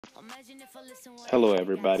Hello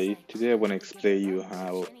everybody, today I want to explain you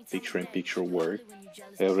how picture-in-picture work.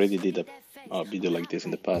 I already did a video like this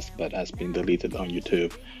in the past but has been deleted on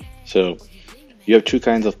YouTube. So you have two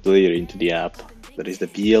kinds of player into the app. There is the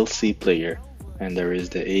VLC player and there is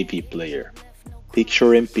the AV player.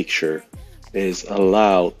 Picture-in-picture is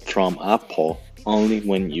allowed from Apple only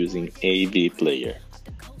when using AV player.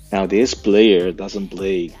 Now this player doesn't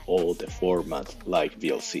play all the format like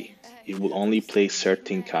VLC. It will only play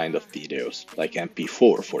certain kind of videos, like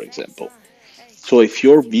MP4 for example. So if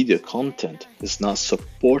your video content is not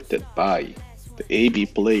supported by the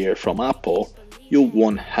AV player from Apple, you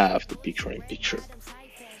won't have the picture-in-picture.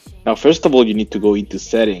 Now first of all you need to go into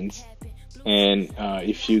settings, and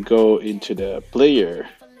if you go into the player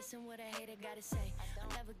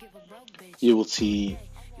you will see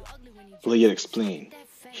Player Explained.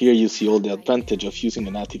 Here you see all the advantage of using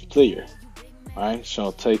a native player. Alright, so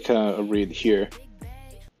I'll take a read here,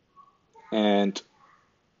 and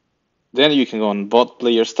then you can go on bot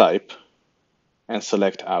players type and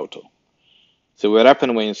select auto. So what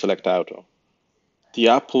happens when you select auto? The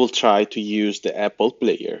app will try to use the Apple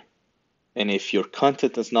player, and if your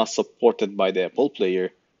content is not supported by the Apple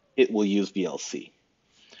player, it will use VLC.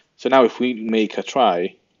 So now if we make a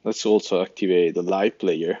try, let's also activate the live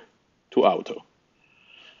player to auto.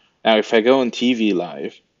 Now if I go on TV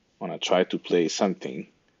live, when I try to play something,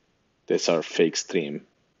 these are fake stream,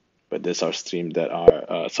 but these are streams that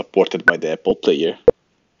are supported by the Apple player,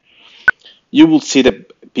 you will see the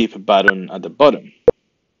PIP button at the bottom.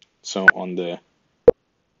 So on the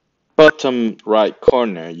bottom right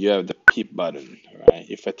corner, you have the PIP button, right?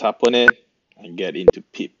 If I tap on it, I get into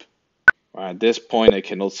PIP. Right, at this point, I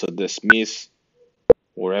can also dismiss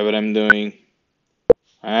whatever I'm doing,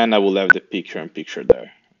 and I will have the picture-in-picture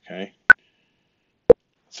there, okay?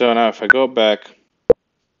 So now if I go back,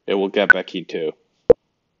 it will get back into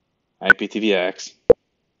IPTVX,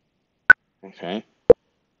 okay?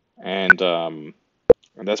 And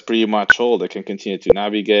that's pretty much all. I can continue to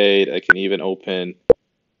navigate. I can even open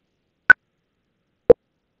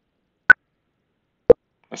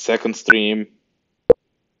a second stream.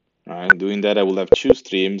 Alright, doing that, I will have two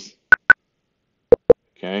streams.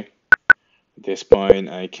 Okay. At this point,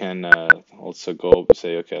 I can also go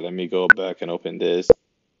say, okay, let me go back and open this.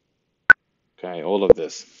 Okay, all of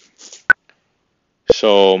this.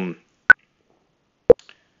 So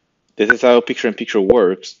this is how picture-in-picture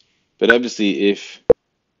works. But obviously, if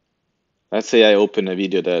let's say I open a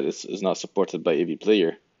video that is not supported by AV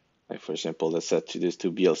player, like for example, let's set this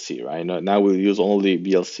to VLC, right? Now we'll use only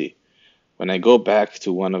VLC. When I go back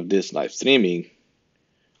to one of this live streaming,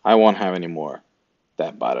 I won't have anymore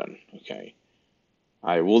that button, okay?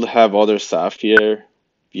 I will have other stuff here,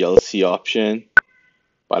 VLC option,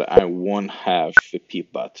 but I won't have the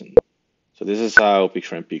PIP button. So this is how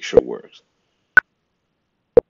picture-in-picture works.